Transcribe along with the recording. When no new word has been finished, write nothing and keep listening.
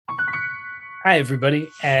Hi, everybody,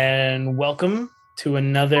 and welcome to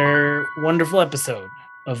another wonderful episode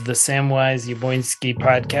of the Samwise Yaboinski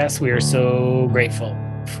podcast. We are so grateful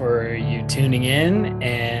for you tuning in.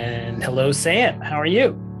 And hello, Sam. How are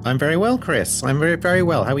you? I'm very well, Chris. I'm very, very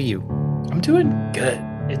well. How are you? I'm doing good.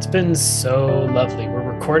 It's been so lovely.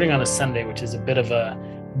 We're recording on a Sunday, which is a bit of a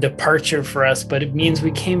departure for us, but it means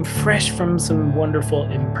we came fresh from some wonderful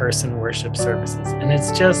in-person worship services. And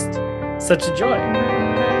it's just such a joy.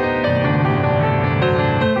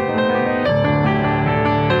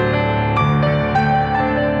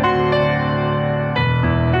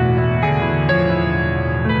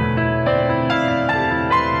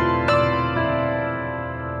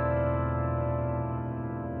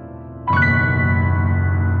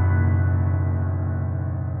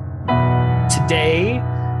 Today,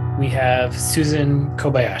 we have Susan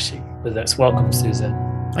Kobayashi with us. Welcome, Susan.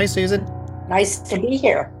 Hi, Susan. Nice to be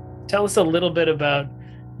here. Tell us a little bit about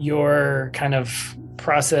your kind of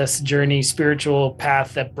process, journey, spiritual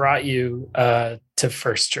path that brought you to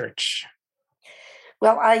First Church.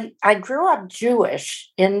 Well, I grew up Jewish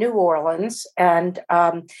in New Orleans, and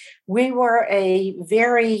we were a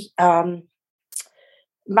very,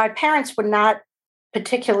 my parents were not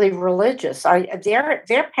particularly religious.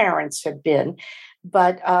 Their parents had been,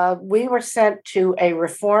 but we were sent to a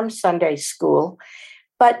Reformed Sunday school,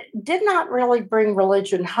 but did not really bring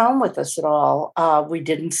religion home with us at all. We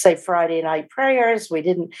didn't say Friday night prayers. We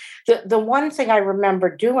didn't. The one thing I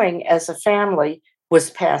remember doing as a family was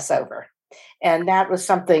Passover. And that was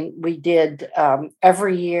something we did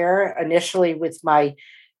every year, initially with my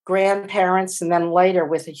grandparents, and then later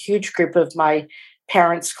with a huge group of my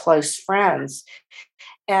parents' close friends.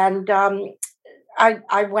 And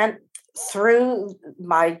I went through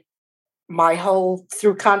my whole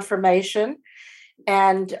through confirmation,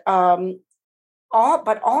 and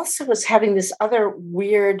but also was having this other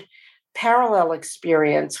weird parallel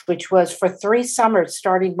experience, which was for 3 summers,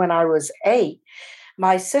 starting when I was 8.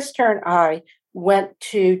 My sister and I went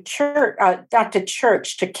to church, not to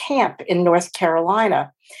church, to camp in North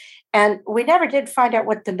Carolina. And we never did find out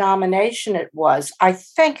what denomination it was. I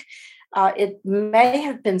think it may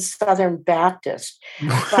have been Southern Baptist.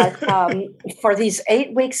 But for these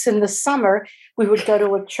 8 weeks in the summer, we would go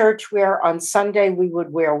to a church where on Sunday we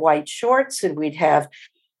would wear white shorts, and we'd have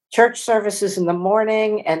church services in the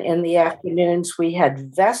morning, and in the afternoons we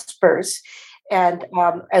had Vespers. And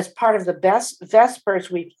as part of the Vespers,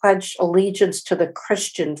 we pledged allegiance to the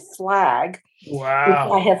Christian flag. Wow. Which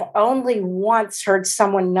I have only once heard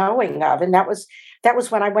someone knowing of. And that was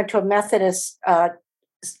when I went to a Methodist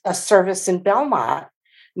a service in Belmont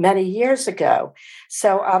many years ago.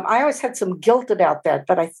 So I always had some guilt about that,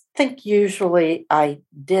 but I think usually I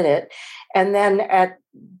did it. And then at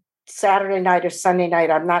Saturday night or Sunday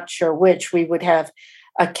night, I'm not sure which, we would have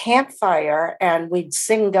a campfire, and we'd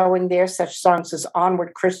sing going there such songs as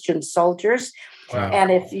Onward Christian Soldiers. Wow.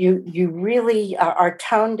 And if you really are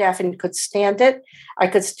tone deaf and could stand it, I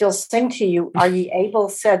could still sing to you, "Are ye able,"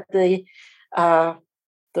 said the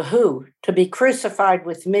Who, "to be crucified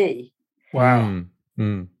with me." Wow.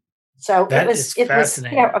 So That it was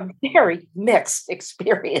a very mixed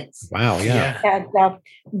experience. Wow, yeah. And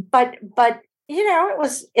but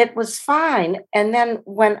it was fine. And then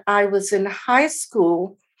when I was in high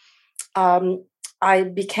school, I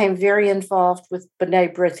became very involved with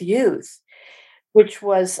B'nai B'rith Youth, which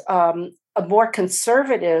was a more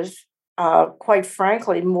conservative, quite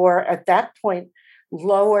frankly, more at that point,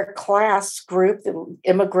 lower class group,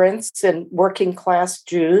 immigrants and working class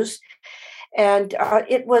Jews. And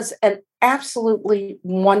it was an absolutely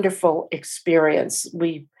wonderful experience.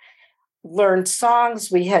 We learned songs,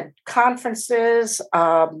 we had conferences,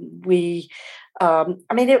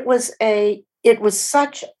 it was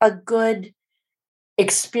such a good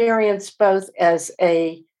experience, both as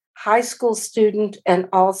a high school student and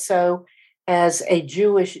also as a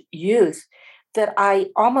Jewish youth, that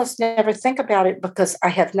I almost never think about it because I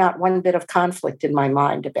have not one bit of conflict in my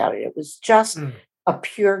mind about it. It was just a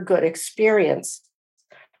pure good experience.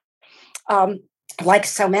 Like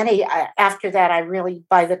so many, after that,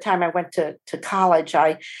 by the time I went to college,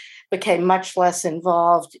 I became much less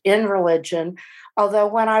involved in religion. Although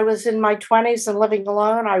when I was in my 20s and living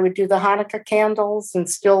alone, I would do the Hanukkah candles and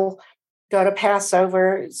still go to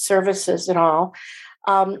Passover services and all.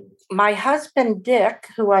 My husband, Dick,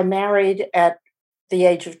 who I married at the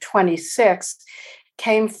age of 26,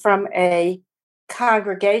 came from a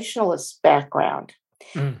Congregationalist background.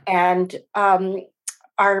 And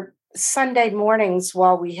our Sunday mornings,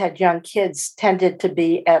 while we had young kids, tended to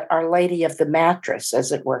be at Our Lady of the Mattress,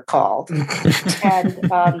 as it were called. And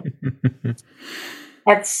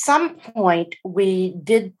At some point, we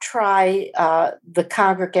did try the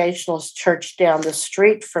Congregationalist church down the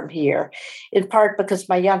street from here, in part because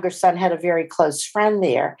my younger son had a very close friend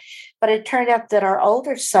there. But it turned out that our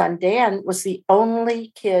older son, Dan, was the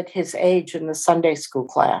only kid his age in the Sunday school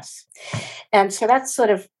class. And so that sort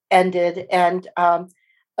of ended. And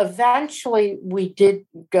eventually, we did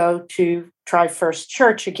go to try First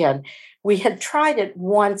Church again. We had tried it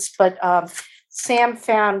once, but Sam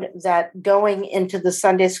found that going into the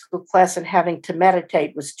Sunday school class and having to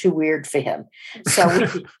meditate was too weird for him.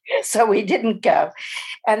 So we didn't go.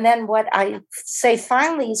 And then what I say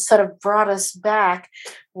finally sort of brought us back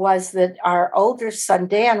was that our older son,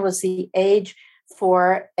 Dan, was the age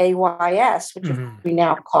for AYS, which we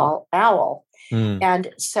now call OWL.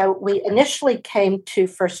 And so we initially came to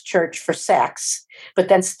First Church for sex, but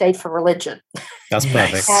then stayed for religion. That's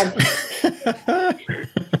perfect.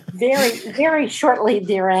 Very, very shortly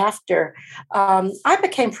thereafter, I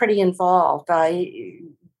became pretty involved. I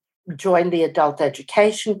joined the Adult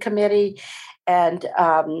Education Committee, and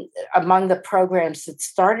among the programs that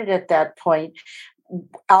started at that point,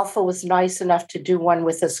 Alpha was nice enough to do one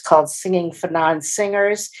with us called Singing for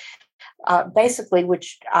Non-Singers, basically,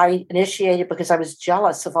 which I initiated because I was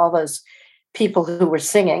jealous of all those people who were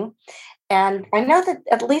singing. And I know that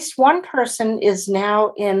at least one person is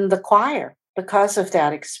now in the choir because of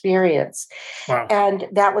that experience. Wow. And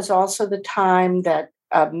that was also the time that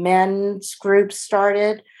men's group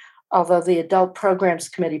started, although the Adult Programs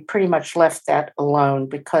Committee pretty much left that alone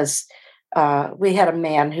because we had a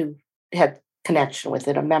man who had connection with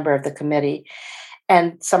it, a member of the committee,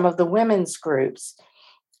 and some of the women's groups.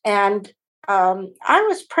 And I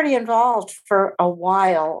was pretty involved for a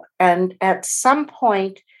while. And at some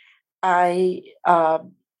point, I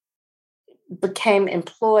became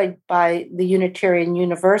employed by the Unitarian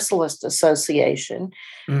Universalist Association,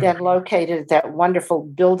 then located at that wonderful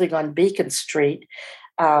building on Beacon Street.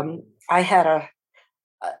 I had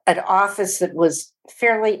an office that was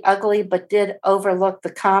fairly ugly, but did overlook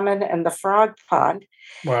the Common and the Frog Pond.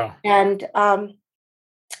 Wow. And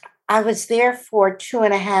I was there for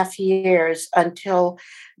 2.5 years until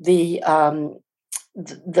the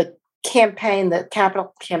campaign, the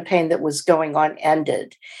capital campaign that was going on,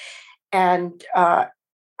 ended. And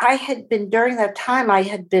during that time, I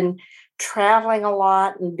had been traveling a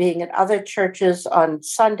lot and being at other churches on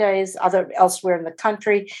Sundays, elsewhere in the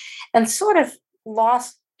country, and sort of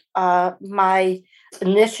lost my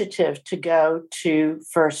initiative to go to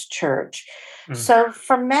First Church. So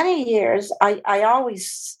for many years, I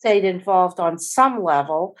always stayed involved on some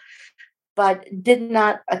level, but did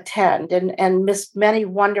not attend and missed many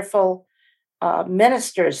wonderful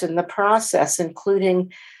ministers in the process,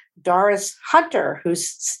 including Doris Hunter, who's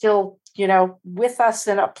still, with us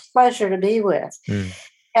and a pleasure to be with.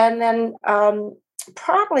 And then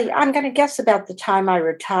probably, I'm going to guess about the time I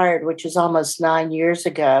retired, which is almost 9 years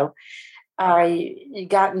ago, I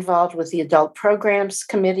got involved with the Adult Programs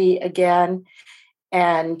Committee again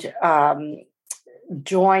and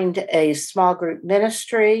joined a small group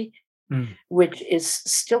ministry, which is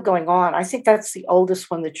still going on. I think that's the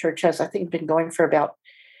oldest one the church has. I think been going for about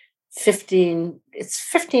 15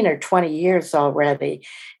 or 20 years already.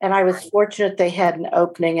 And I was fortunate they had an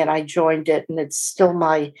opening and I joined it. And it's still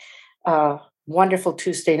my wonderful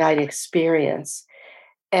Tuesday night experience.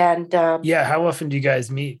 And how often do you guys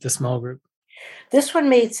meet, the small group? This one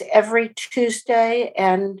meets every Tuesday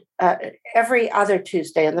and every other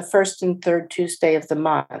Tuesday and the first and third Tuesday of the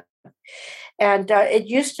month. And it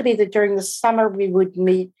used to be that during the summer we would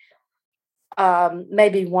meet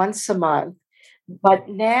maybe once a month. But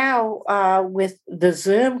now with the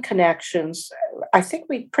Zoom connections, I think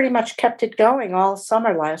we pretty much kept it going all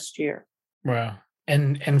summer last year. Wow.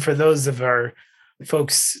 And for those of our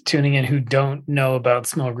folks tuning in who don't know about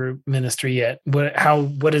small group ministry yet,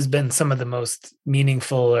 what has been some of the most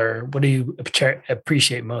meaningful, or what do you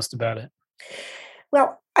appreciate most about it?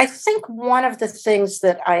 Well, I think one of the things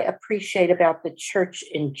that I appreciate about the church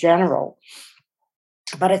in general,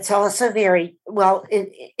 but it's also very, well,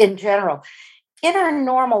 in general, in our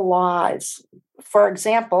normal lives, for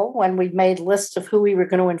example, when we made lists of who we were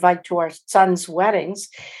going to invite to our son's weddings,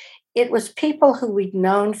 it was people who we'd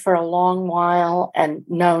known for a long while and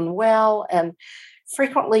known well and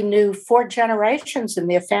frequently knew 4 generations in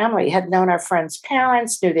their family, had known our friends'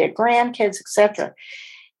 parents, knew their grandkids, etc.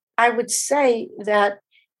 I would say that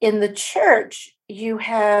in the church, you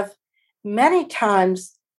have many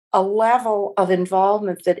times a level of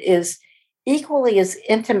involvement that is equally as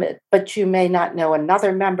intimate, but you may not know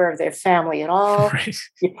another member of their family at all. Right.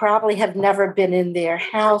 You probably have never been in their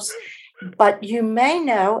house. But you may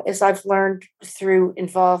know, as I've learned through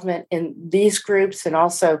involvement in these groups and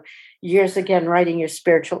also years again writing your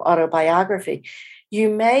spiritual autobiography, you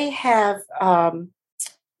may have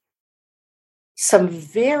some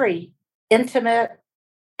very intimate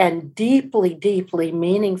and deeply, deeply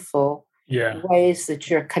meaningful Yeah. ways that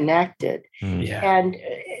you're connected. Yeah. And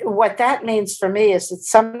what that means for me is that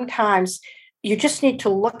sometimes you just need to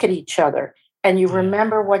look at each other and you Yeah.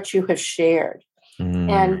 remember what you have shared.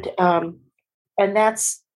 And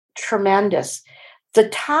that's tremendous. The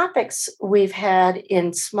topics we've had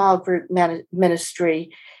in small group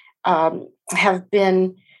ministry have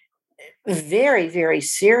been very, very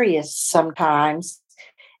serious sometimes,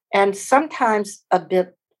 and sometimes a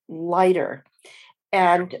bit lighter.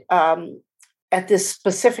 And at this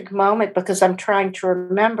specific moment, because I'm trying to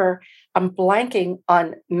remember, I'm blanking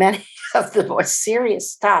on many of the more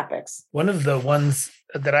serious topics. One of the ones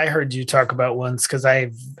that I heard you talk about once, because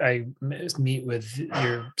I meet with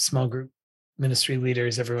your small group ministry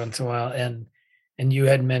leaders every once in a while, and you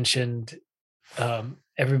had mentioned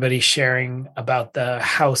everybody sharing about the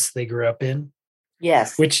house they grew up in,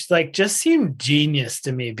 Yes. which like just seemed genius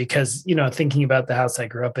to me because thinking about the house I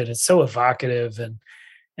grew up in, it's so evocative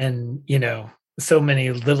and so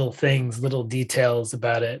many little things, little details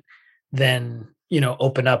about it, then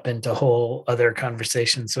open up into whole other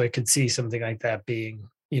conversations. So I could see something like that being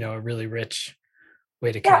a really rich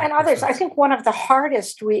way to Yeah, connect and with others. I folks. think one of the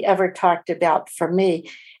hardest we ever talked about for me,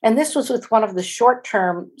 and this was with one of the short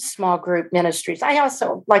term small group ministries. I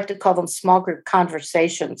also like to call them small group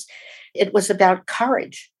conversations. It was about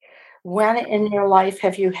courage. When in your life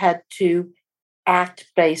have you had to act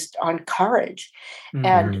based on courage?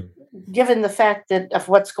 And given the fact that of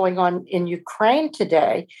what's going on in Ukraine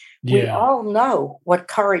today, we Yeah. all know what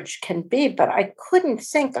courage can be, but I couldn't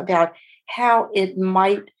think about how it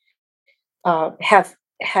might have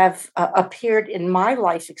appeared in my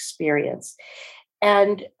life experience.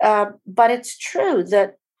 And but it's true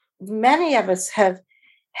that many of us have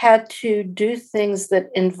had to do things that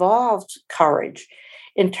involved courage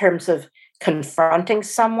in terms of confronting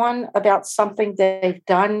someone about something they've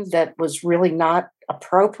done that was really not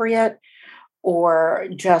appropriate, or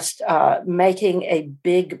just making a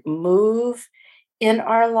big move in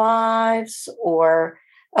our lives, or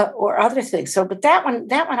other things. So, but that one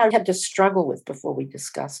I had to struggle with before we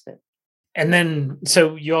discussed it. And then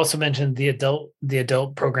so you also mentioned the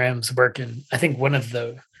adult programs work, and I think one of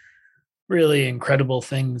the really incredible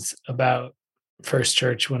things about First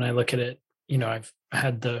Church, when I look at it, I've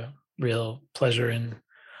had the real pleasure and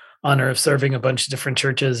honor of serving a bunch of different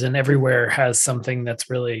churches, and everywhere has something that's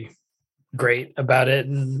really great about it,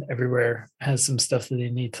 and everywhere has some stuff that they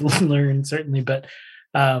need to learn, certainly.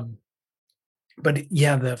 Um, but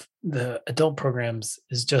yeah, the adult programs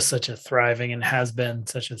is just such a thriving and has been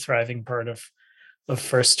such a thriving part of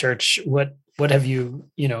First Church. What have you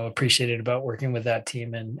appreciated about working with that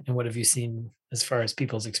team, and what have you seen as far as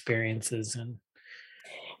people's experiences and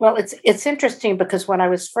Well, it's interesting because when I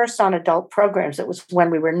was first on adult programs, it was when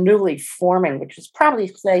we were newly forming, which was probably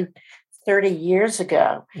say 30 years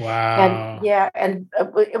ago. And wow. yeah, and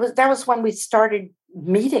it was that was when we started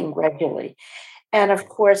meeting regularly. And of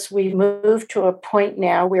course, we moved to a point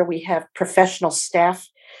now where we have professional staff,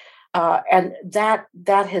 and that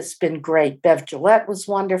has been great. Bev Gillette was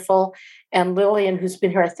wonderful, and Lillian, who's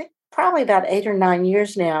been here, I think probably about 8 or 9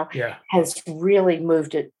 years now, Yeah. has really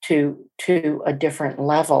moved it to a different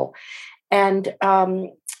level. And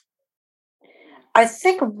I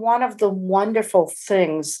think one of the wonderful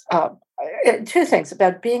things, two things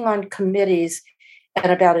about being on committees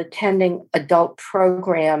and about attending adult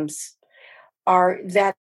programs, are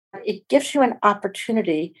that it gives you an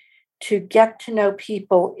opportunity to get to know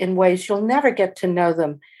people in ways you'll never get to know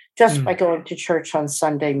them just by Mm. going to church on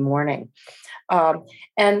Sunday morning.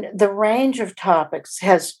 And the range of topics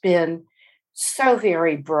has been so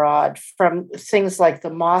very broad, from things like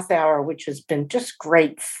the Moth Hour, which has been just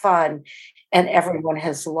great fun and everyone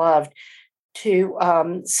has loved, to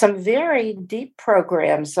some very deep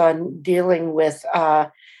programs on dealing with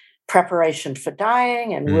preparation for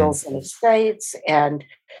dying and wills and estates, and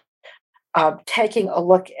taking a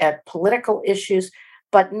look at political issues,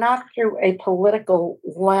 but not through a political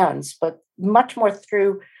lens, but much more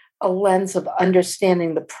through a lens of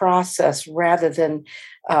understanding the process rather than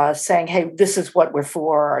saying, hey, this is what we're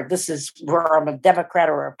for, or this is where I'm a Democrat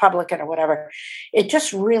or a Republican or whatever. It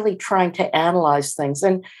just really trying to analyze things.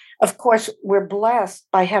 And of course, we're blessed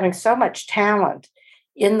by having so much talent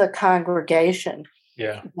in the congregation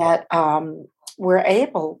Yeah. that we're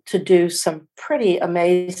able to do some pretty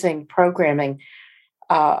amazing programming,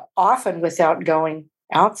 often without going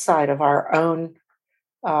outside of our own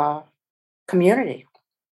community.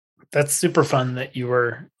 That's super fun that you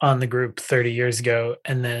were on the group 30 years ago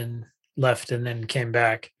and then left and then came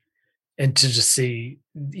back, and to just see,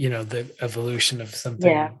 the evolution of Yeah.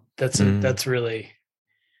 something. That's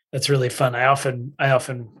really fun. I often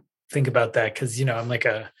think about that because, I'm like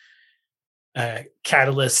a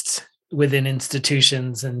catalyst within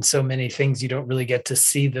institutions, and so many things you don't really get to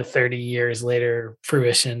see the 30 years later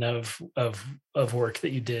fruition of work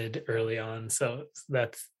that you did early on. So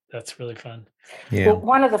that's really fun. Yeah. Well,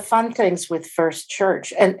 one of the fun things with First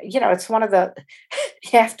Church, and it's one of the,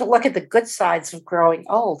 you have to look at the good sides of growing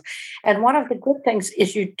old. And one of the good things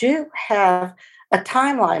is you do have a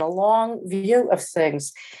timeline, a long view of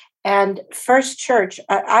things. And First Church,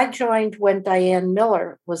 I joined when Diane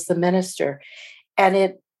Miller was the minister, and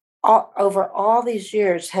it over all these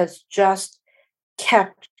years has just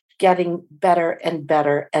kept getting better and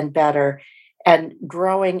better and better, and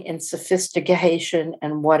growing in sophistication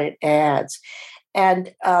and what it adds.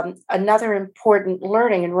 And another important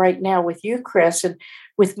learning, and right now with you, Chris, and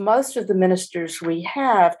with most of the ministers we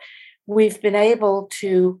have, we've been able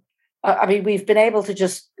to, we've been able to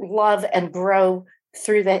just love and grow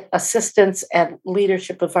through the assistance and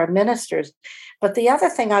leadership of our ministers. But the other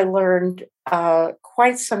thing I learned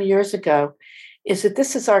quite some years ago is that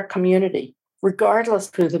this is our community, regardless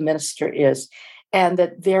of who the minister is, and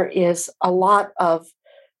that there is a lot of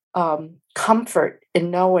comfort in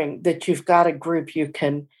knowing that you've got a group you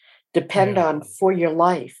can depend on for your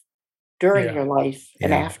life, during your life,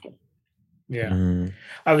 and after. Yeah.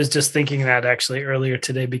 I was just thinking that actually earlier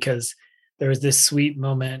today, because there was this sweet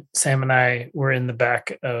moment. Sam and I were in the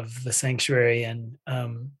back of the sanctuary, and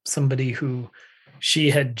somebody who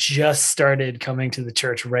she had just started coming to the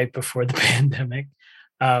church right before the pandemic.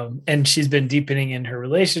 And she's been deepening in her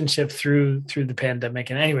relationship through the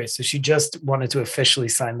pandemic. And anyway, so she just wanted to officially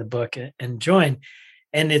sign the book and join.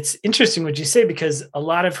 And it's interesting what you say, because a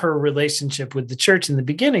lot of her relationship with the church in the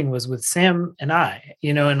beginning was with Sam and I,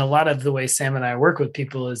 and a lot of the way Sam and I work with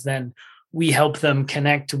people is then we help them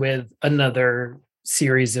connect with another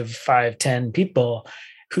series of 5-10 people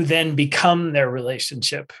who then become their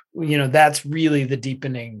relationship. That's really the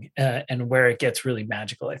deepening, and where it gets really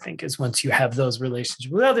magical, I think, is once you have those relationships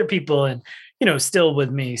with other people, and, still with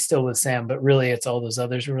me, still with Sam, but really it's all those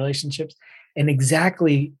others' relationships. And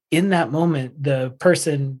exactly in that moment, the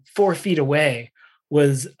person 4 feet away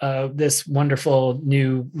was this wonderful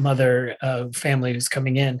new mother family who's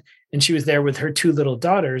coming in, and she was there with her 2 little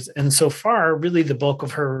daughters. And so far, really the bulk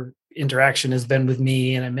of her interaction has been with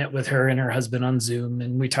me, and I met with her and her husband on Zoom,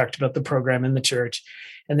 and we talked about the program in the church,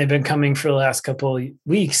 and they've been coming for the last couple of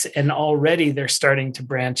weeks, and already they're starting to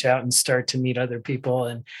branch out and start to meet other people,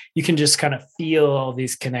 and you can just kind of feel all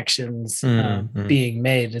these connections being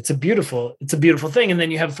made. It's a beautiful thing. And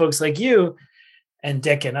then you have folks like you and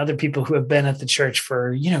Dick and other people who have been at the church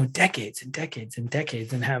for, decades and decades and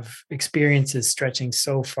decades, and have experiences stretching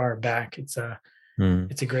so far back. It's a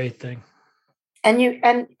great thing. And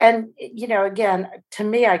again, to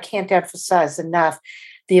me, I can't emphasize enough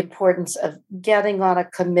the importance of getting on a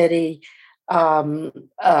committee,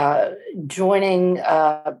 joining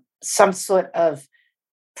some sort of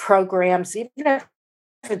programs, even if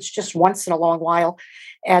it's just once in a long while.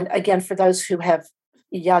 And again, for those who have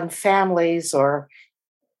young families or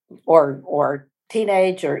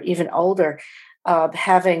teenage or even older,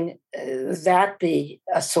 having that be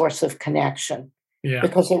a source of connection,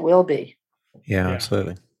 because it will be. Yeah,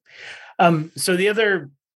 absolutely. So the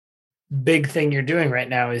other big thing you're doing right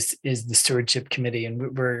now is the stewardship committee,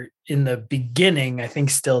 and we're in the beginning, I think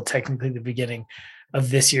still technically the beginning of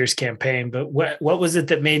this year's campaign. But what was it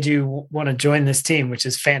that made you want to join this team, which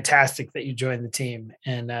is fantastic that you joined the team?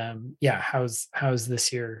 And how's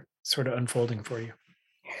this year sort of unfolding for you?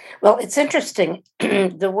 Well, it's interesting.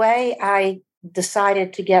 The way I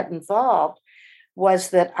decided to get involved was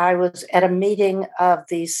that I was at a meeting of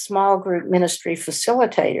these small group ministry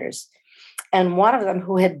facilitators. And one of them,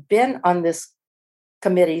 who had been on this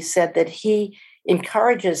committee, said that he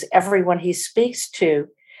encourages everyone he speaks to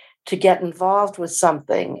get involved with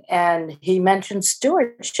something. And he mentioned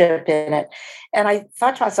stewardship in it. And I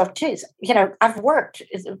thought to myself, geez, I've worked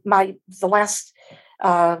the last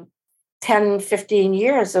 10, 15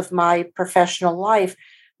 years of my professional life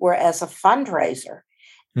were as a fundraiser.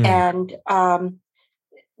 And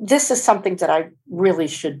this is something that I really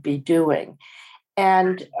should be doing.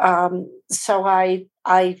 And so I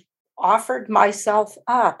offered myself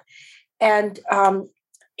up. And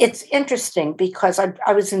it's interesting because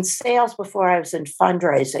I was in sales before I was in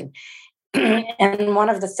fundraising. And one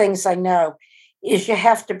of the things I know is you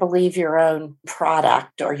have to believe your own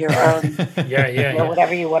product or your own,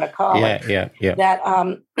 whatever you want to call it. Yeah. That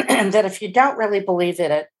that if you don't really believe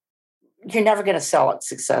in it, you're never going to sell it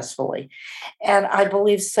successfully. And I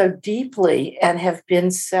believe so deeply and have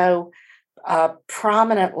been so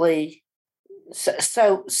prominently,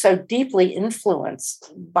 so deeply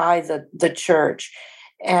influenced by the church.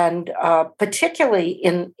 And particularly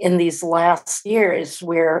in these last years,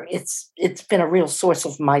 where it's been a real source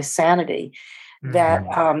of my sanity, that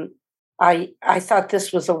I thought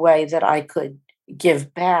this was a way that I could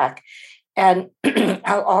give back. And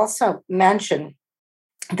I'll also mention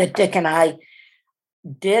that Dick and I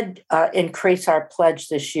did increase our pledge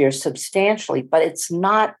this year substantially, but it's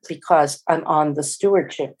not because I'm on the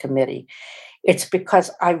stewardship committee. It's because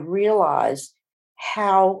I realize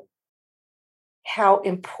how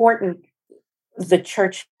important the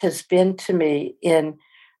church has been to me in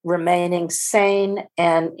remaining sane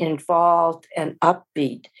and involved and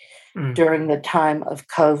upbeat during the time of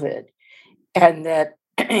COVID. And that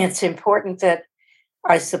it's important that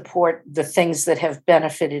I support the things that have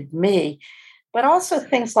benefited me, but also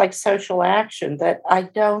things like social action that I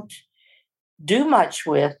don't do much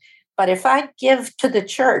with. But if I give to the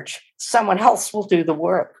church, someone else will do the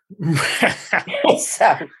work.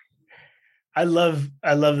 So I love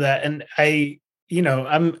that. And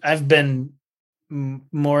I've been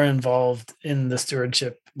more involved in the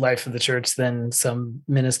stewardship life of the church than some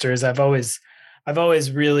ministers. I've always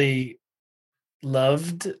really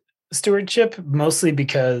loved stewardship, mostly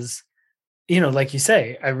because, like you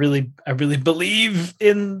say, I really believe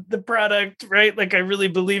in the product, right? Like I really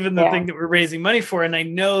believe in the thing that we're raising money for. And I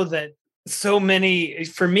know that so many,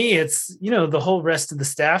 for me, it's, the whole rest of the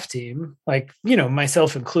staff team, like,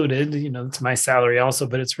 myself included, it's my salary also,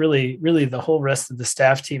 but it's really, really the whole rest of the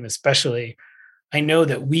staff team, especially. I know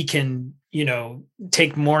that we can,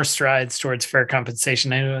 take more strides towards fair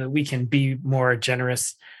compensation. I know that we can be more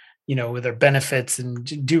generous, with our benefits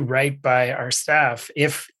and do right by our staff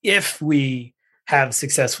if we have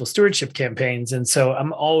successful stewardship campaigns. And so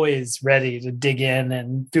I'm always ready to dig in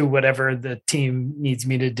and do whatever the team needs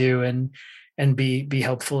me to do and be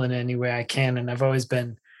helpful in any way I can. And I've always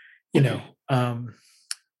been,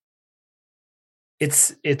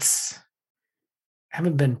 it's I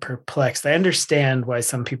haven't been perplexed. I understand why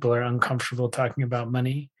some people are uncomfortable talking about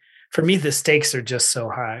money. For me, the stakes are just so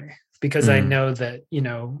high because I know that,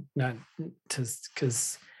 not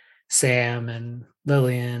because Sam and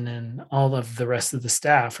Lillian and all of the rest of the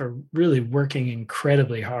staff are really working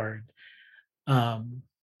incredibly hard. And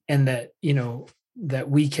that, that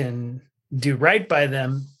we can do right by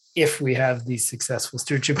them if we have these successful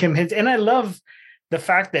stewardship campaigns. And I love the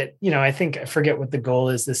fact that, I think I forget what the goal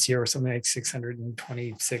is this year or something like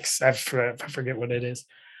 626. I forget what it is.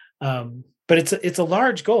 But it's a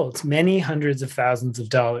large goal. It's many hundreds of thousands of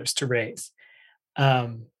dollars to raise.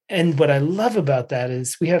 And what I love about that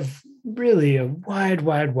is we have really a wide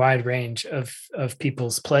range of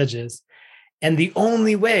people's pledges. And the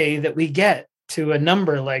only way that we get to a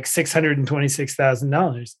number like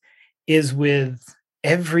 $626,000 is with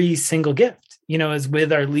every single gift, is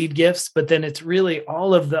with our lead gifts, but then it's really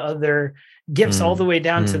all of the other gifts all the way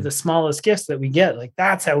down to the smallest gifts that we get. Like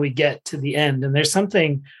that's how we get to the end. And there's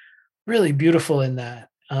something really beautiful in that,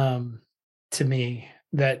 to me,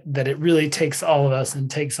 that it really takes all of us and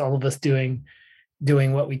takes all of us doing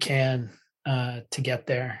what we can to get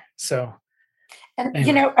there. So, and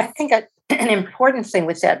anyway. I think an important thing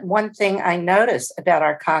with that, one thing I notice about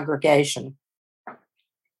our congregation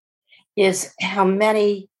is how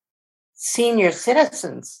many senior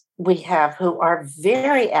citizens we have who are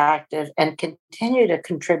very active and continue to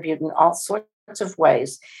contribute in all sorts of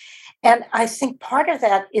ways. And I think part of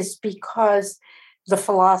that is because the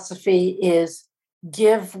philosophy is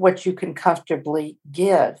give what you can comfortably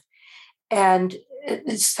give. And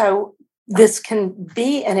so this can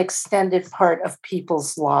be an extended part of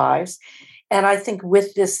people's lives. And I think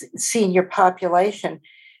with this senior population,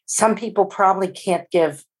 some people probably can't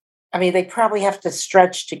give. I mean, they probably have to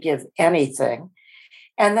stretch to give anything.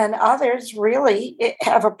 And then others really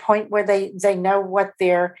have a point where they know what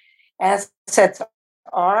their assets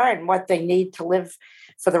are and what they need to live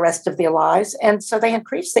for the rest of their lives. And so they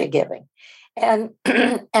increase their giving. And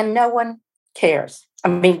and no one cares. I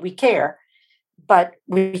mean, we care, but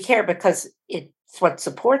we care because it's what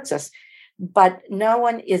supports us. But no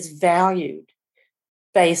one is valued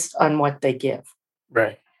based on what they give.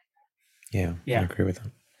 Right. Yeah. I agree with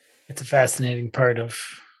that. It's a fascinating part of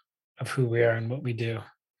who we are and what we do.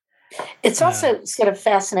 It's also sort of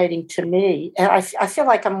fascinating to me. And I feel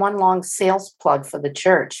like I'm one long sales plug for the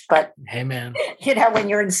church. But hey, man, when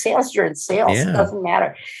you're in sales, you're in sales. Yeah. It doesn't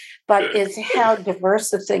matter. but it's how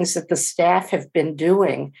diverse the things that the staff have been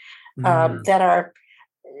doing that are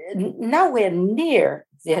nowhere near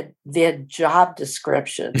their job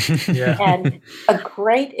description. Yeah. And a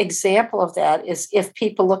great example of that is if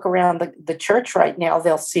people look around the church right now,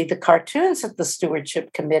 they'll see the cartoons that the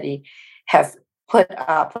stewardship committee have put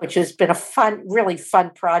up, which has been a really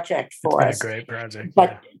fun project for us. A great project.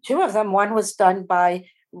 But two of them, one was done by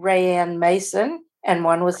Rayanne Mason and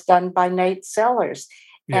one was done by Nate Sellers.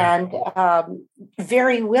 Yeah. And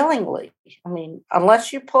very willingly. I mean,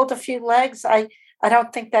 unless you pulled a few legs, I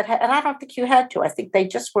don't think and I don't think you had to. I think they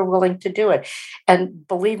just were willing to do it. And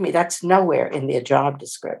believe me, that's nowhere in their job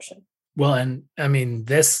description. Well, and I mean,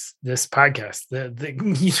 this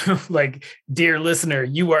podcast, like, dear listener,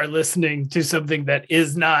 you are listening to something that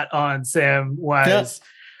is not on Sam Wise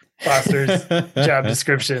Foster's job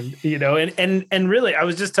description, and really, I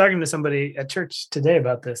was just talking to somebody at church today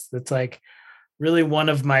about this. That's like really one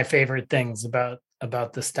of my favorite things about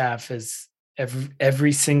the staff is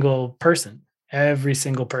every single person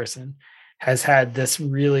has had this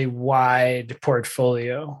really wide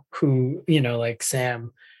portfolio who, like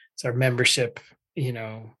Sam, it's our membership,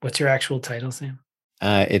 what's your actual title, Sam?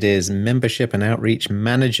 It is Membership and Outreach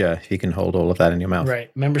Manager, if you can hold all of that in your mouth. Right.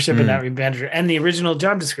 Membership and Outreach Manager. And the original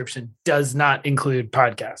job description does not include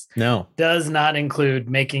podcasts. No. Does not include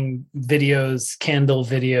making videos, candle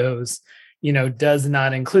videos, does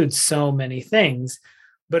not include so many things.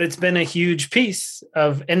 But it's been a huge piece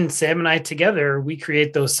and Sam and I together, we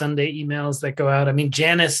create those Sunday emails that go out. I mean,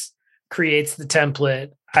 Janice creates the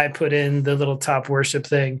template. I put in the little top worship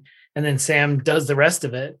thing, and then Sam does the rest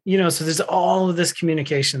of it. So there's all of this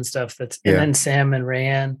communication stuff and then Sam and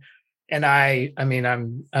Rayanne and I mean,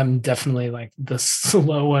 I'm definitely like the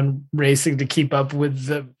slow one racing to keep up with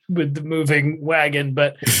the moving wagon,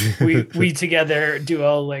 but we together do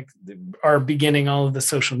all like are beginning all of the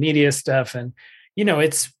social media stuff. And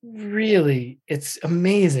it's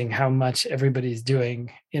amazing how much everybody's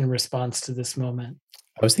doing in response to this moment.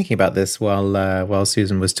 I was thinking about this while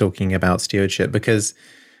Susan was talking about stewardship, because,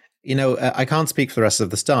 I can't speak for the rest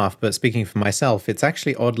of the staff, but speaking for myself, it's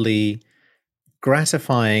actually oddly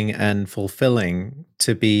gratifying and fulfilling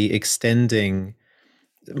to be extending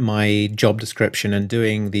my job description and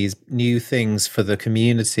doing these new things for the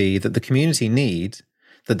community that the community need,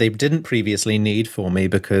 that they didn't previously need for me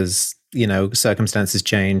because circumstances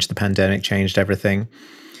changed, the pandemic changed everything.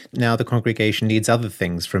 Now the congregation needs other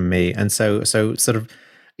things from me. And so sort of,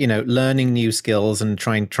 learning new skills and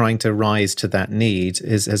trying to rise to that need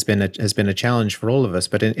has been a challenge for all of us.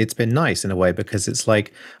 But it's been nice in a way, because it's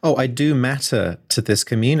like, oh, I do matter to this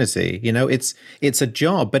community. It's a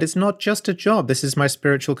job, but it's not just a job. This is my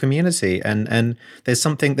spiritual community, and there's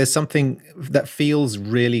something that feels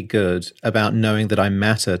really good about knowing that I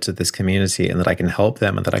matter to this community and that I can help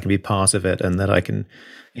them and that I can be part of it and that I can,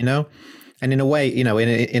 and in a way,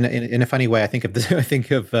 in a funny way, I think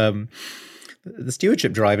of the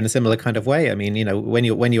stewardship drive in a similar kind of way. I mean,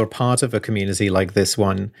 when you're part of a community like this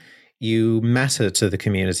one, you matter to the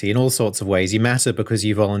community in all sorts of ways. You matter because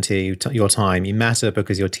you volunteer your time. You matter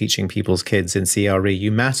because you're teaching people's kids in CRE.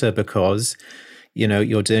 You matter because,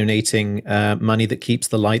 you're donating money that keeps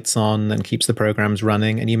the lights on and keeps the programs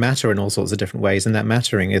running. And you matter in all sorts of different ways. And that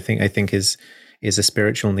mattering, I think is a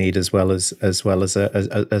spiritual need as well as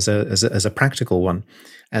a practical one.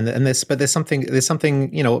 But there's something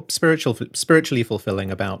spiritually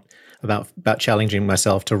fulfilling about challenging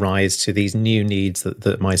myself to rise to these new needs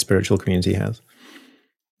that my spiritual community has.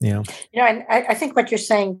 Yeah. And I think what you're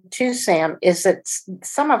saying too, Sam, is that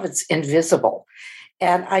some of it's invisible.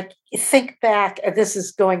 And I think back, this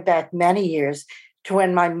is going back many years, to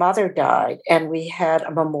when my mother died, and we had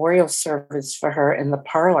a memorial service for her in the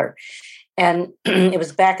parlor. And it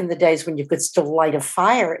was back in the days when you could still light a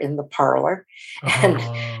fire in the parlor.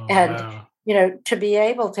 Wow. To be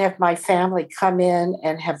able to have my family come in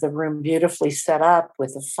and have the room beautifully set up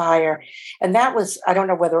with a fire. And that was, I don't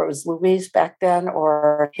know whether it was Louise back then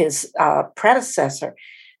or his predecessor.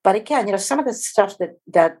 But again, some of the stuff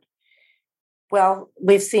that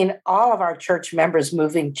we've seen all of our church members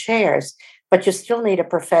moving chairs, but you still need a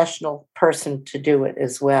professional person to do it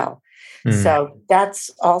as well. So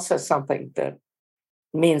that's also something that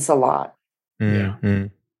means a lot.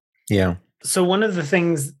 Yeah. So one of the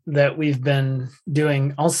things that we've been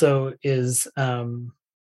doing also is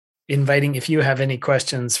inviting, if you have any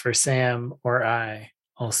questions for Sam or I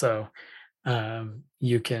also,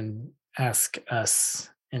 you can ask us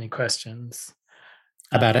any questions.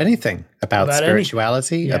 About anything, about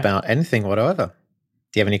spirituality, anything. About anything, whatever.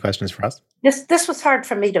 Do you have any questions for us? This was hard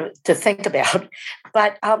for me to think about,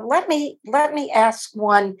 but let me ask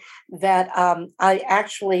one that I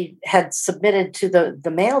actually had submitted to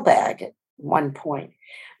the mailbag at one point,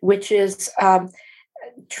 which is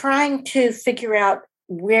trying to figure out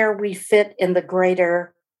where we fit in the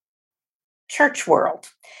greater church world.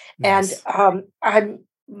 Nice. And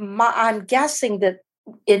I'm guessing that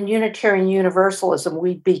in Unitarian Universalism,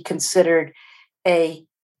 we'd be considered a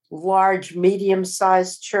large,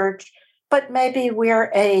 medium-sized church, but maybe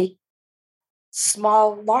we're a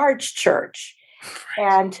small, large church.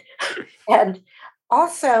 And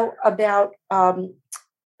also about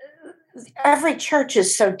every church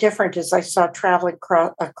is so different, as I saw traveling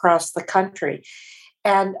across the country.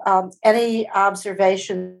 And any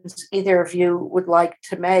observations either of you would like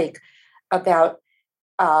to make about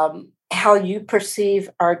how you perceive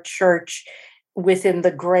our church within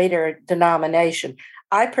the greater denomination?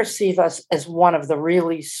 I perceive us as one of the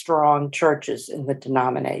really strong churches in the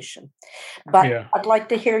denomination. But Yeah. I'd like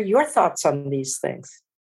to hear your thoughts on these things.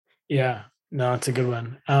 Yeah. No, it's a good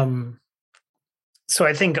one. So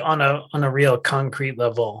I think on a real concrete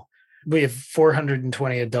level, we have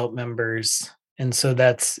 420 adult members. And so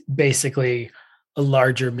that's basically a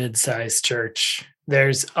larger mid-sized church.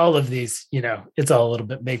 There's all of these, it's all a little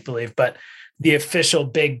bit make-believe, but the official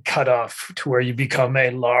big cutoff to where you become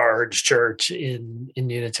a large church in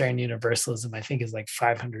Unitarian Universalism, I think, is like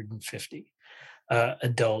 550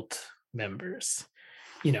 adult members,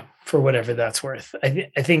 for whatever that's worth.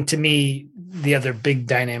 I think to me, the other big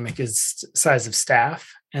dynamic is size of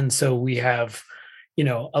staff. And so we have,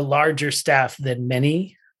 a larger staff than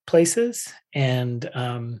many places. And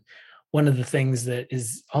one of the things that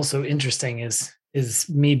is also interesting is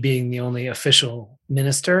me being the only official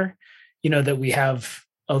minister, that we have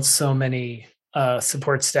so many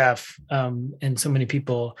support staff and so many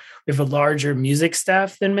people. We have a larger music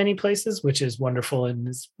staff than many places, which is wonderful and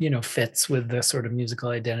is, fits with the sort of musical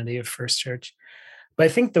identity of First Church. But I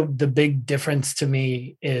think the big difference to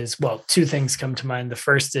me is, well, two things come to mind. The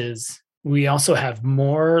first is we also have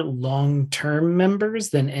more long-term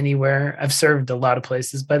members than anywhere. I've served a lot of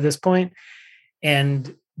places by this point,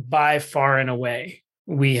 and by far and away,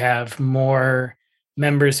 we have more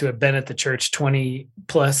members who have been at the church 20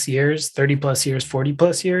 plus years, 30 plus years, 40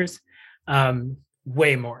 plus years,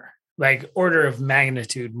 way more, like order of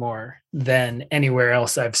magnitude more than anywhere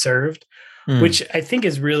else I've served, which I think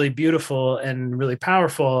is really beautiful and really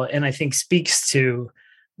powerful. And I think speaks to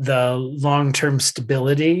the long-term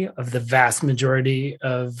stability of the vast majority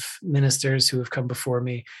of ministers who have come before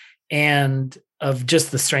me, and of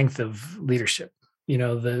just the strength of leadership.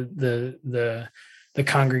 The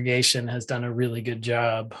congregation has done a really good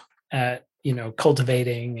job at,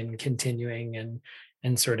 cultivating and continuing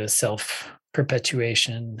and sort of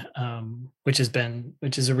self-perpetuation, which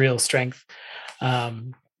is a real strength.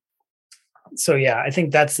 So yeah, I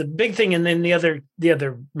think that's the big thing. And then the other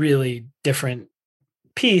really different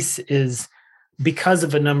piece is, because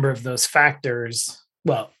of a number of those factors.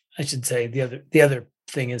 Well, I should say the other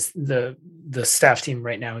thing is the staff team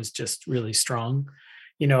right now is just really strong.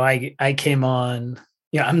 I came on,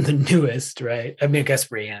 I'm the newest, right? I mean, I guess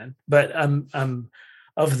Rayanne, but I'm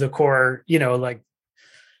of the core, like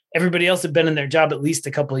everybody else had been in their job at least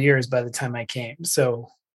a couple of years by the time I came. So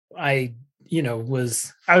I've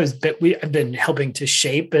been helping to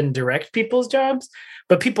shape and direct people's jobs,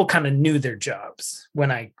 but people kind of knew their jobs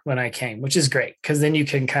when I came, which is great, because then you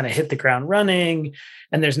can kind of hit the ground running,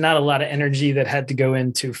 and there's not a lot of energy that had to go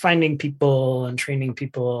into finding people and training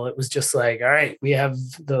people. It was just like, all right, we have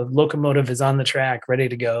the locomotive is on the track, ready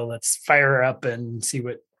to go. Let's fire her up and see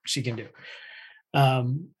what she can do.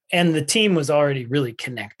 And the team was already really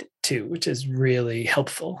connected too, which is really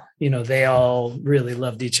helpful. They all really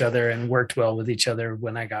loved each other and worked well with each other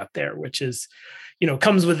when I got there, which is,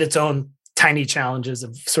 comes with its own tiny challenges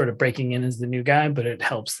of sort of breaking in as the new guy, but it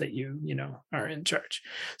helps that you are in charge.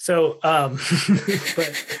 So, but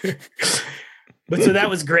so that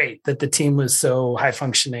was great that the team was so high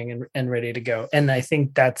functioning and ready to go. And I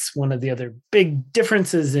think that's one of the other big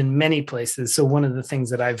differences in many places. So one of the things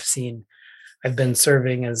that I've been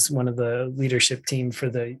serving as one of the leadership team for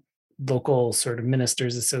the local sort of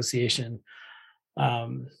ministers association.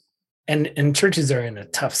 And churches are in a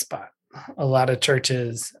tough spot. A lot of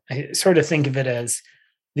churches, I sort of think of it as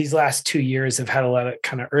these last 2 years have had a lot of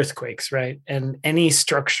kind of earthquakes, right? And any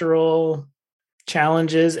structural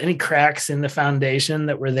challenges, any cracks in the foundation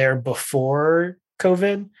that were there before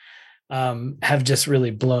COVID have just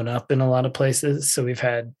really blown up in a lot of places. So we've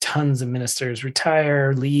had tons of ministers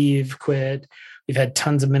retire, leave, quit. We've had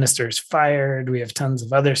tons of ministers fired. We have tons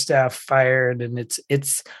of other staff fired. And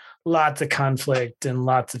it's lots of conflict and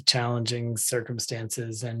lots of challenging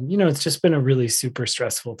circumstances. And, it's just been a really super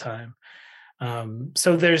stressful time.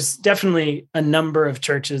 So there's definitely a number of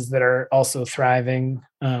churches that are also thriving.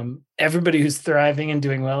 Everybody who's thriving and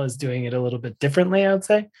doing well is doing it a little bit differently, I would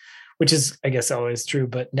say, which is, I guess, always true,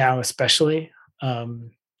 but now especially.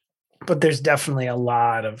 But there's definitely a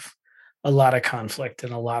lot of conflict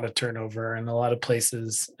and a lot of turnover, and a lot of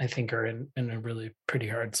places I think are in a really pretty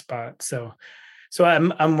hard spot. So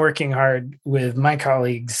I'm working hard with my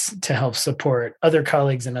colleagues to help support other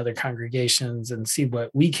colleagues in other congregations and see what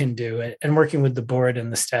we can do. And working with the board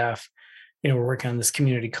and the staff, we're working on this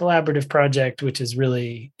community collaborative project, which is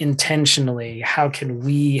really intentionally, how can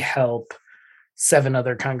we help 7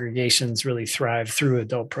 other congregations really thrive through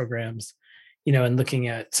adult programs, and looking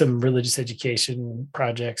at some religious education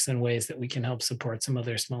projects and ways that we can help support some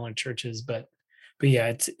other smaller churches. But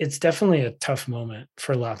yeah, it's definitely a tough moment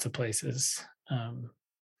for lots of places.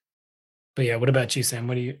 But yeah, what about you, Sam?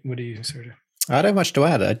 What do you sort of? I don't have much to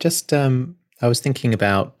add. I was thinking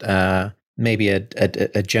about maybe a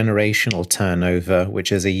generational turnover,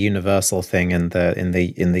 which is a universal thing in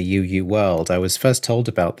the UU world. I was first told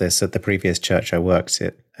about this at the previous church I worked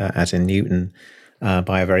at in Newton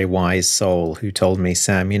by a very wise soul who told me,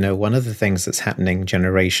 Sam, one of the things that's happening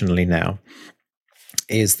generationally now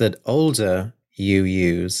is that older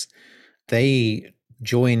UUs, they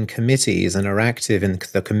join committees and are active in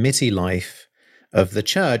the committee life of the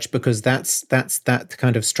church because that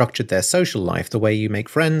kind of structured their social life. The way you make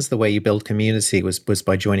friends, the way you build community was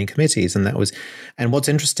by joining committees. And what's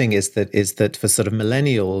interesting is that for sort of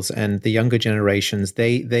millennials and the younger generations,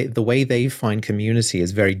 the way they find community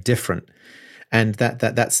is very different. And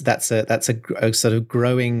that's a sort of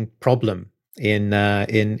growing problem in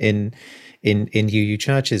UU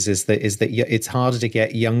churches is that it's harder to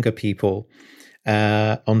get younger people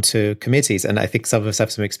onto committees. And I think some of us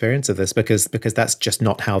have some experience of this because that's just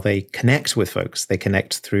not how they connect with folks. They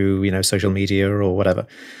connect through, social media or whatever,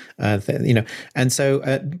 and so,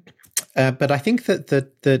 but I think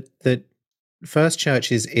that First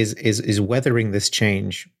Church is weathering this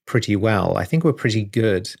change pretty well. I think we're pretty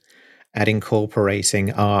good at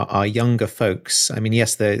incorporating our younger folks. I mean,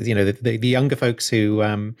 yes, the younger folks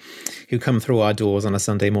who come through our doors on a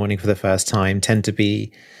Sunday morning for the first time tend to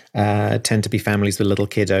be families with little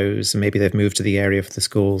kiddos, and maybe they've moved to the area for the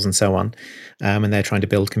schools and so on, and they're trying to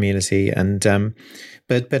build community. And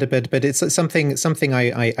but it's something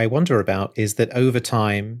I wonder about is that over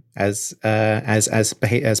time, as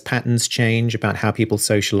patterns change about how people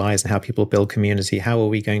socialize and how people build community, how are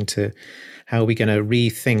we going to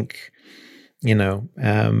rethink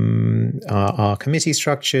our committee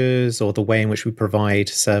structures or the way in which we provide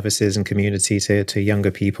services and community to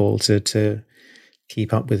younger people to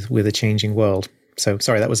keep up with a changing world. So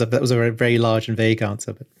sorry, that was a very, very large and vague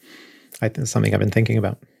answer, but I think it's something I've been thinking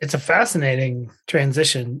about. It's a fascinating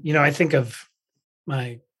transition. I think of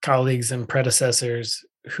my colleagues and predecessors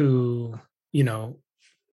who,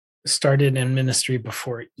 started in ministry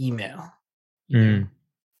before email.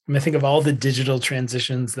 I think of all the digital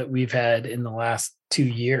transitions that we've had in the last 2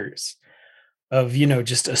 years of,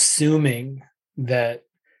 just assuming that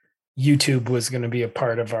YouTube was going to be a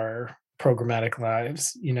part of our programmatic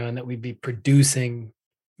lives, and that we'd be producing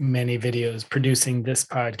many videos, producing this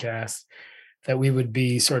podcast, that we would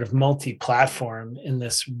be sort of multi-platform in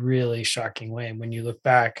this really shocking way. And when you look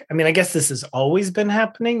back, I mean, I guess this has always been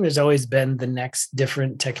happening. There's always been the next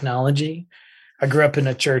different technology. I grew up in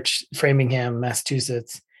a church, Framingham,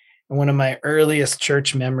 Massachusetts. And one of my earliest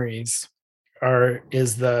church memories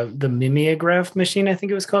is the mimeograph machine, I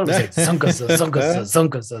think it was called. It was like zunkas, zunkas,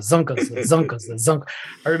 zunkas, zunkas, zunkas, zunk.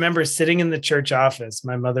 I remember sitting in the church office.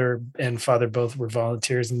 My mother and father both were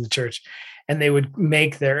volunteers in the church, and they would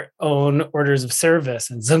make their own orders of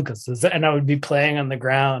service and zunkas, and I would be playing on the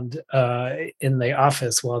ground in the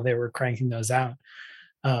office while they were cranking those out.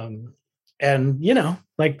 And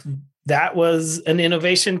like that was an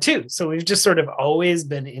innovation too. So we've just sort of always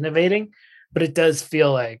been innovating. But it does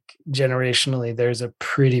feel like generationally, there's a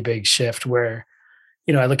pretty big shift where,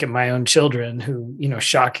 I look at my own children who,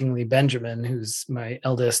 shockingly, Benjamin, who's my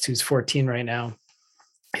eldest, who's 14 right now,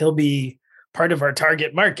 he'll be part of our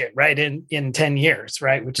target market, right, in 10 years,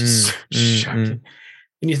 right, which is shocking.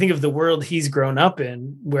 When you think of the world he's grown up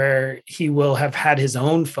in, where he will have had his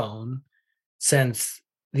own phone since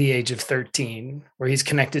the age of 13, where he's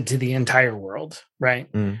connected to the entire world, right?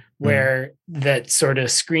 Where that sort of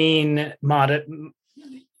screen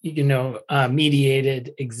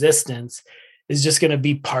mediated existence is just going to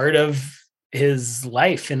be part of his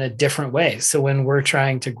life in a different way. So when we're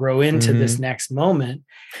trying to grow into this next moment,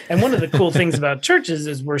 and one of the cool things about churches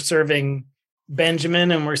is we're serving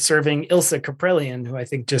Benjamin and we're serving Ilsa Caprellian, who I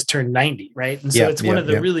think just turned 90, right? And so it's one of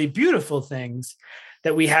the really beautiful things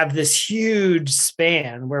that we have this huge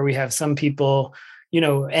span where we have some people,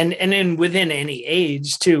 and then within any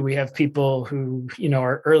age too, we have people who,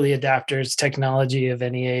 are early adapters, technology of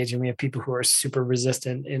any age, and we have people who are super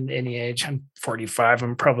resistant in any age. I'm 45.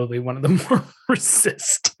 I'm probably one of the more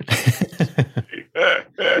resistant.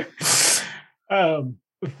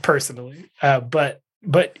 Personally,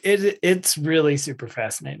 but it's really super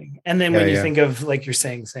fascinating. And then when you think of, like you're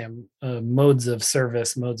saying, Sam, modes of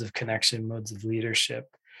service, modes of connection, modes of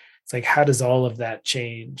leadership, it's like, how does all of that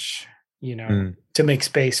change, to make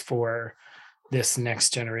space for this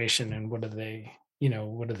next generation? And what are they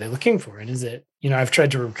looking for? And is it, I've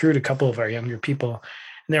tried to recruit a couple of our younger people,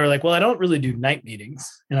 and they were like, well, I don't really do night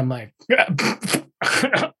meetings. And I'm like,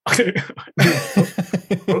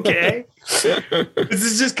 okay, this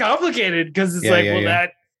is just complicated, because it's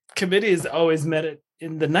that committee is always met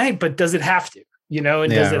in the night, but does it have to,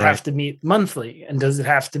 and does it have to meet monthly, and does it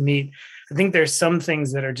have to meet? I think there's some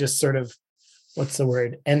things that are just sort of, what's the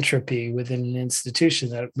word, entropy within an institution,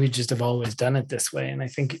 that we just have always done it this way. And I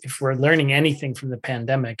think if we're learning anything from the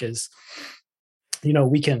pandemic is,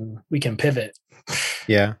 we can pivot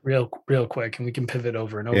real quick, and we can pivot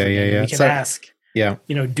over and over again. We can ask,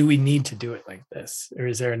 do we need to do it like this? Or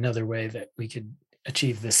is there another way that we could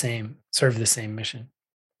serve the same mission?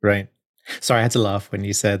 Right. Sorry, I had to laugh when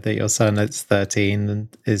you said that your son is 13 and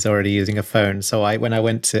is already using a phone. So I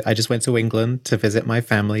just went to England to visit my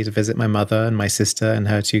family, to visit my mother and my sister and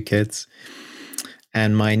her 2 kids.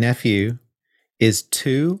 And my nephew is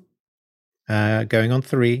 2, going on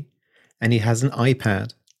 3, and he has an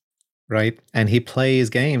iPad, right? And he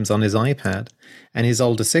plays games on his iPad. And his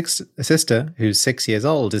older sister, who's 6 years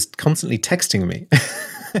old, is constantly texting me.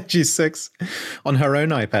 She's 6 on her own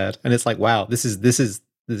iPad. And it's like, wow, this is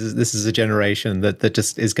a generation that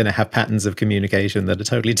just is going to have patterns of communication that are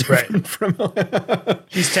totally different from.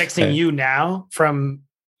 She's texting you now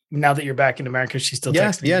that you're back in America. She's still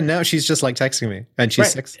texting. Yeah. Now she's just like texting me, and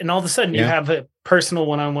she's 6. And all of a sudden, you have a personal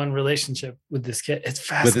one-on-one relationship with this kid. It's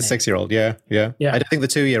fascinating. With the 6-year-old, yeah. I don't think the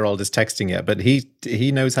 2-year-old is texting yet, but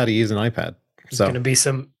he knows how to use an iPad. There's going to be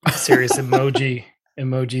some serious emojis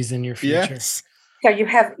in your future. Yes. So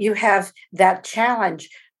you have that challenge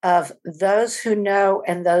of those who know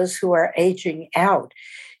and those who are aging out,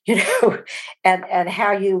 and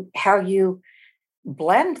how you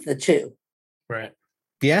blend the two. Right.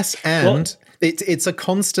 Yes, and it's a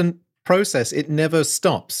constant process. It never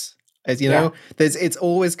stops. As you know, it's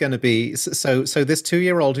always going to be so. This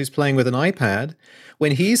 2-year-old who's playing with an iPad,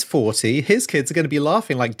 when he's 40, his kids are going to be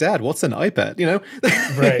laughing like, "Dad, what's an iPad?"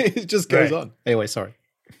 Right? It just goes on. Anyway, sorry.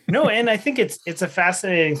 No, and I think it's a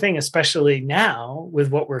fascinating thing, especially now with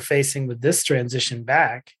what we're facing with this transition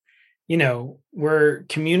back. We're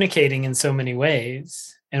communicating in so many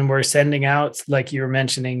ways, and we're sending out, like you were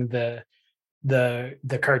mentioning, the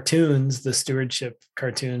cartoons, the stewardship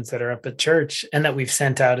cartoons that are up at church, and that we've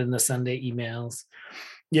sent out in the Sunday emails.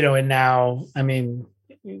 And now, I mean,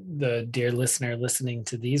 the dear listener listening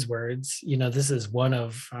to these words, this is one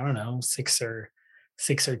of, I don't know, 6 or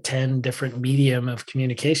 10 different medium of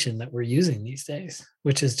communication that we're using these days,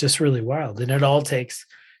 which is just really wild. And it all takes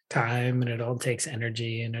time, and it all takes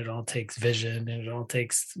energy, and it all takes vision, and it all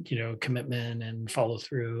takes, commitment and follow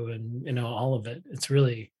through, and, all of it. It's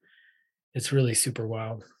really super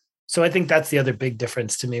wild. So I think that's the other big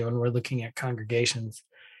difference to me when we're looking at congregations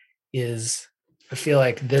is I feel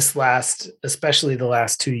like especially the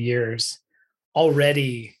last 2 years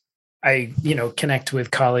already, I, connect with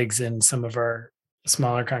colleagues in some of our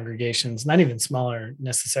smaller congregations, not even smaller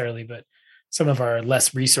necessarily, but some of our less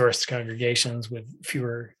resourced congregations with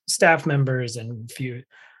fewer staff members and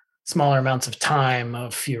smaller amounts of time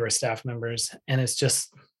of fewer staff members. And it's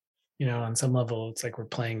just, on some level, it's like we're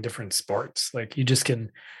playing different sports. Like you just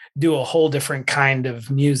can do a whole different kind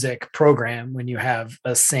of music program when you have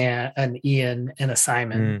an Ian and a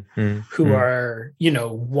Simon who are,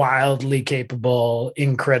 wildly capable,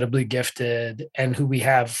 incredibly gifted, and who we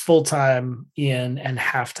have full-time Ian and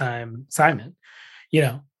half-time Simon.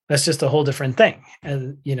 That's just a whole different thing.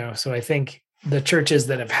 And, so I think the churches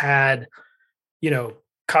that have had,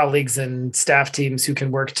 colleagues and staff teams who can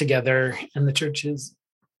work together, and the churches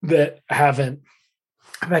that haven't,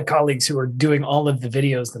 I've had colleagues who are doing all of the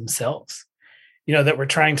videos themselves, that we're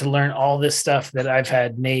trying to learn all this stuff that I've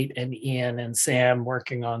had Nate and Ian and Sam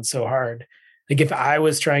working on so hard. Like if I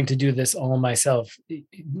was trying to do this all myself,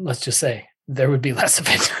 let's just say there would be less of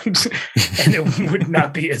it and it would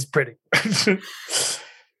not be as pretty.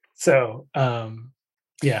 So,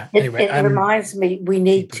 anyway. It reminds me, we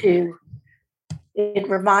need to it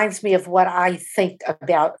reminds me of what I think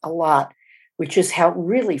about a lot, which is how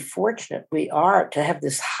really fortunate we are to have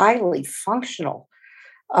this highly functional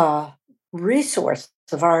uh, resource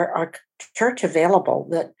of our church available,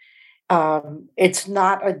 that it's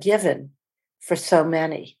not a given for so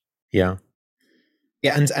many. Yeah.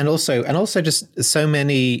 Yeah, and also just so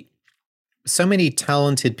many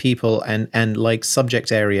talented people and like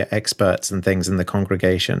subject area experts and things in the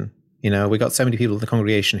congregation. We got so many people in the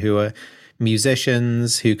congregation who are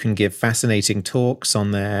musicians, who can give fascinating talks on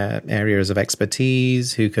their areas of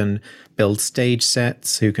expertise, who can build stage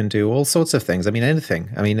sets, who can do all sorts of things. I mean, anything.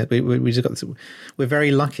 I mean, we just got. We're very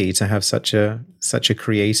lucky to have such a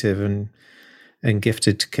creative and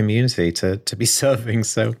gifted community to be serving.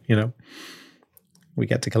 So we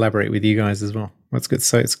get to collaborate with you guys as well. That's good.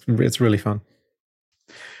 So it's really fun.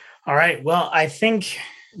 All right. Well, I think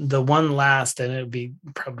the one last, and it would be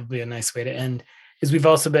probably a nice way to end, is we've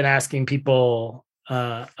also been asking people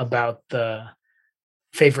about the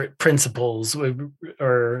favorite principles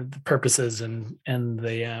or the purposes and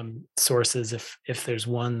the sources, if there's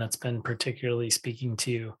one that's been particularly speaking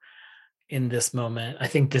to you in this moment. I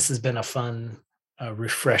think this has been a fun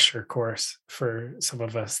refresher course for some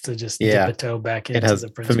of us to just dip a toe back into the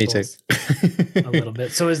principles a little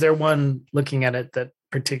bit. So is there one looking at it that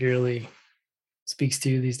particularly speaks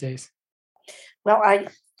to you these days? Well,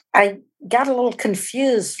 I got a little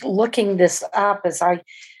confused looking this up as I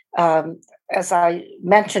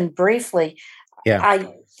mentioned briefly. Yeah.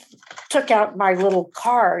 I took out my little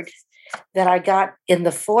card that I got in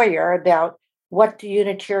the foyer about what do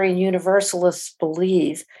Unitarian Universalists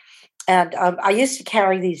believe. And I used to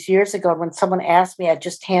carry these years ago. When someone asked me, I'd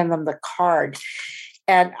just hand them the card.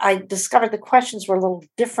 And I discovered the questions were a little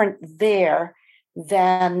different there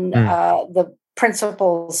than the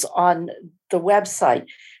principles on the website.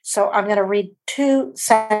 So I'm going to read 2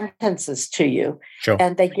 sentences to you. Sure.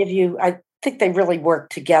 And they give you, I think they really work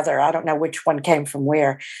together. I don't know which one came from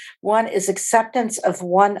where. One is acceptance of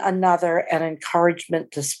one another and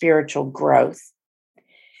encouragement to spiritual growth.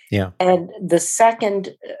 Yeah. And the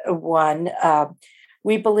second one,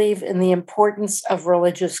 we believe in the importance of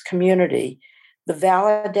religious community. The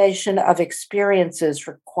validation of experiences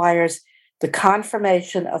requires the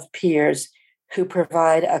confirmation of peers who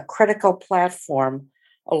provide a critical platform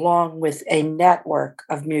along with a network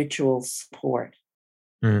of mutual support.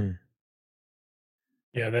 Mm.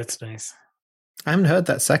 Yeah, that's nice. I haven't heard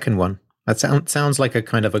that second one. That sounds like a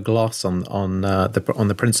kind of a gloss on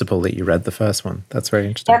the principle that you read, the first one. That's very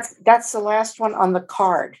interesting. That's the last one on the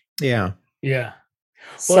card. Yeah. Yeah.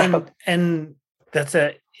 So, Well, and that's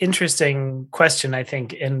an interesting question, I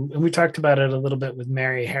think. And we talked about it a little bit with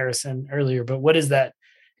Mary Harrison earlier, but what is that?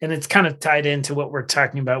 And it's kind of tied into what we're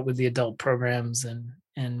talking about with the adult programs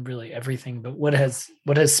and really everything. But what has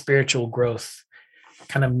spiritual growth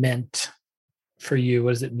kind of meant for you?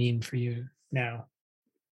 What does it mean for you now?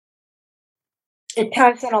 it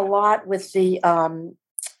ties in a lot with the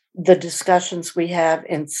discussions we have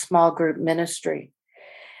in small group ministry,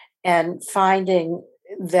 and finding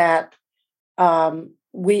that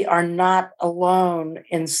we are not alone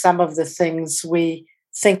in some of the things we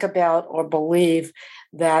think about or believe,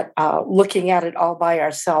 that looking at it all by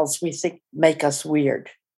ourselves, we think make us weird.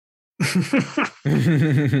 That's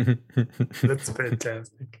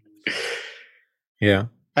fantastic. Yeah.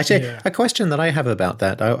 Actually, a question that I have about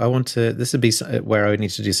that, I want to, this would be where I would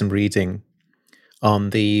need to do some reading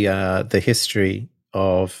on the history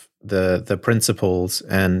of the principles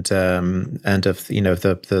and of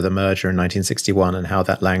the merger in 1961 and how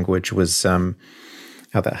that language was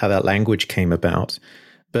how that language came about.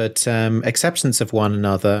 But acceptance of one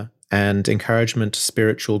another and encouragement to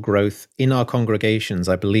spiritual growth in our congregations,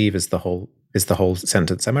 I believe, is the whole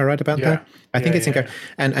sentence. Am I right about that? I think it's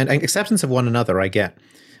and acceptance of one another, I get.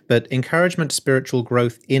 But encouragement to spiritual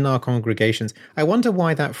growth in our congregations, I wonder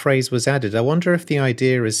why that phrase was added. I wonder if the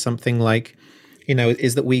idea is something like,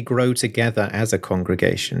 is that we grow together as a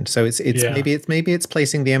congregation. So maybe it's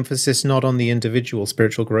placing the emphasis not on the individual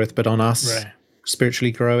spiritual growth, but on us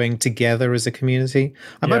spiritually growing together as a community.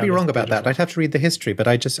 I might be wrong about that. I'd have to read the history, but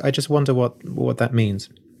I just wonder what that means.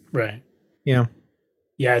 Right. Yeah.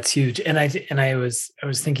 Yeah, it's huge. And I was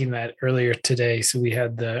thinking that earlier today. So we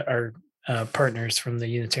had our partners from the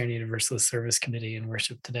Unitarian Universalist Service Committee in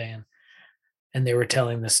worship today, and they were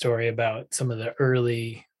telling the story about some of the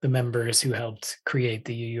members who helped create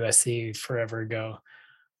the UUSC forever ago,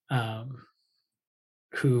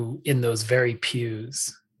 who in those very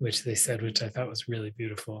pews, which they said, which I thought was really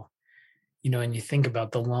beautiful, and you think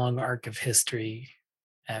about the long arc of history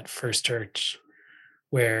at First Church,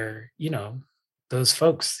 where those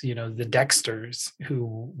folks, the Dexters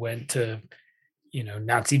who went to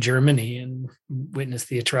Nazi Germany and witnessed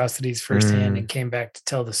the atrocities firsthand and came back to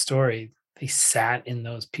tell the story. They sat in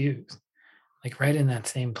those pews, like right in that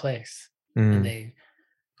same place. And they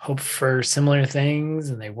hoped for similar things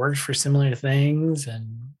and they worked for similar things.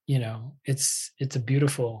 And, it's a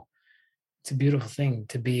beautiful thing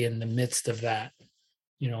to be in the midst of that,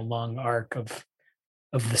 long arc of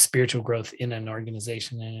the spiritual growth in an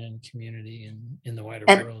organization and in a community and in the wider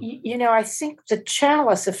world. I think the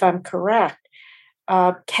chalice, if I'm correct,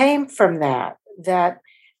 came from that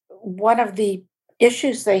one of the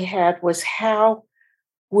issues they had was how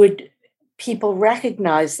would people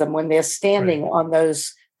recognize them when they're standing on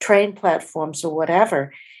those train platforms or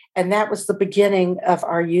whatever. And that was the beginning of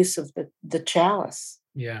our use of the chalice.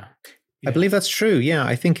 Yeah. I believe that's true. Yeah,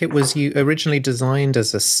 I think it was originally designed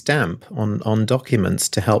as a stamp on documents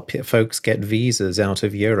to help folks get visas out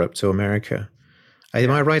of Europe to America.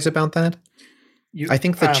 Am I right about that? I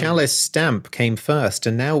think the chalice stamp came first,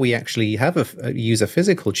 and now we actually have use a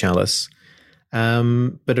physical chalice,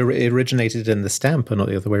 but it originated in the stamp and not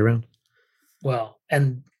the other way around. Well,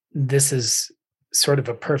 and this is sort of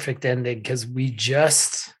a perfect ending because we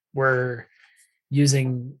just were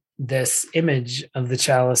using this image of the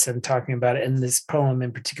chalice and talking about it, and this poem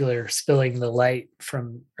in particular, Spilling the Light,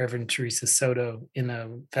 from Reverend Teresa Soto in a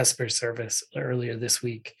Vesper service earlier this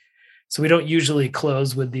week. So we don't usually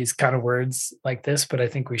close with these kind of words like this, but I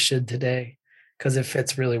think we should today because it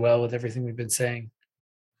fits really well with everything we've been saying.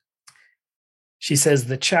 She says,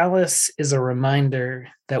 the chalice is a reminder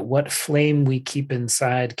that what flame we keep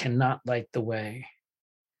inside cannot light the way.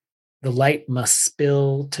 The light must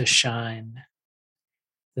spill to shine.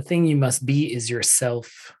 The thing you must be is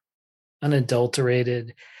yourself,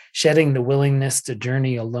 unadulterated, shedding the willingness to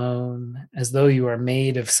journey alone, as though you are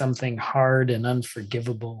made of something hard and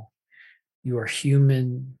unforgivable. You are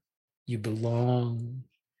human, you belong,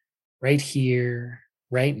 right here,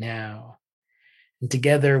 right now. And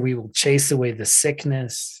together we will chase away the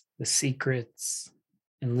sickness, the secrets,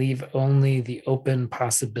 and leave only the open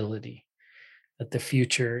possibility that the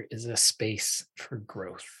future is a space for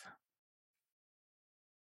growth.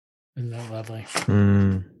 Isn't that lovely?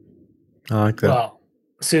 I like that. Well,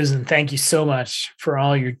 Susan, thank you so much for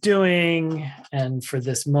all you're doing and for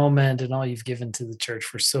this moment and all you've given to the church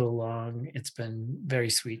for so long. It's been very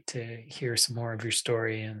sweet to hear some more of your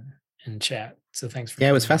story and chat. So thanks for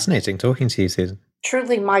it was fascinating talking to you, Susan.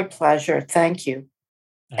 Truly my pleasure. Thank you.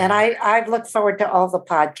 And I look forward to all the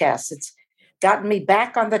podcasts. It's gotten me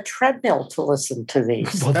back on the treadmill to listen to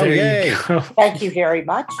these. Well, there you go. Thank you very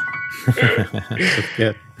much. That's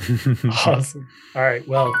good. Awesome. All right.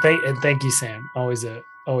 Well, thank you, Sam. Always a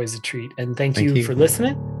treat. And thank you for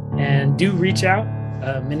listening. And do reach out,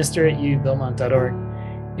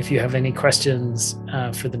 minister@ubelmont.org if you have any questions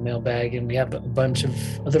for the mailbag. And we have a bunch of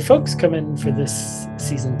other folks coming for this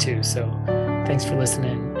season too. So thanks for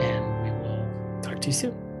listening, and we will talk to you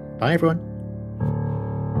soon. Bye, everyone.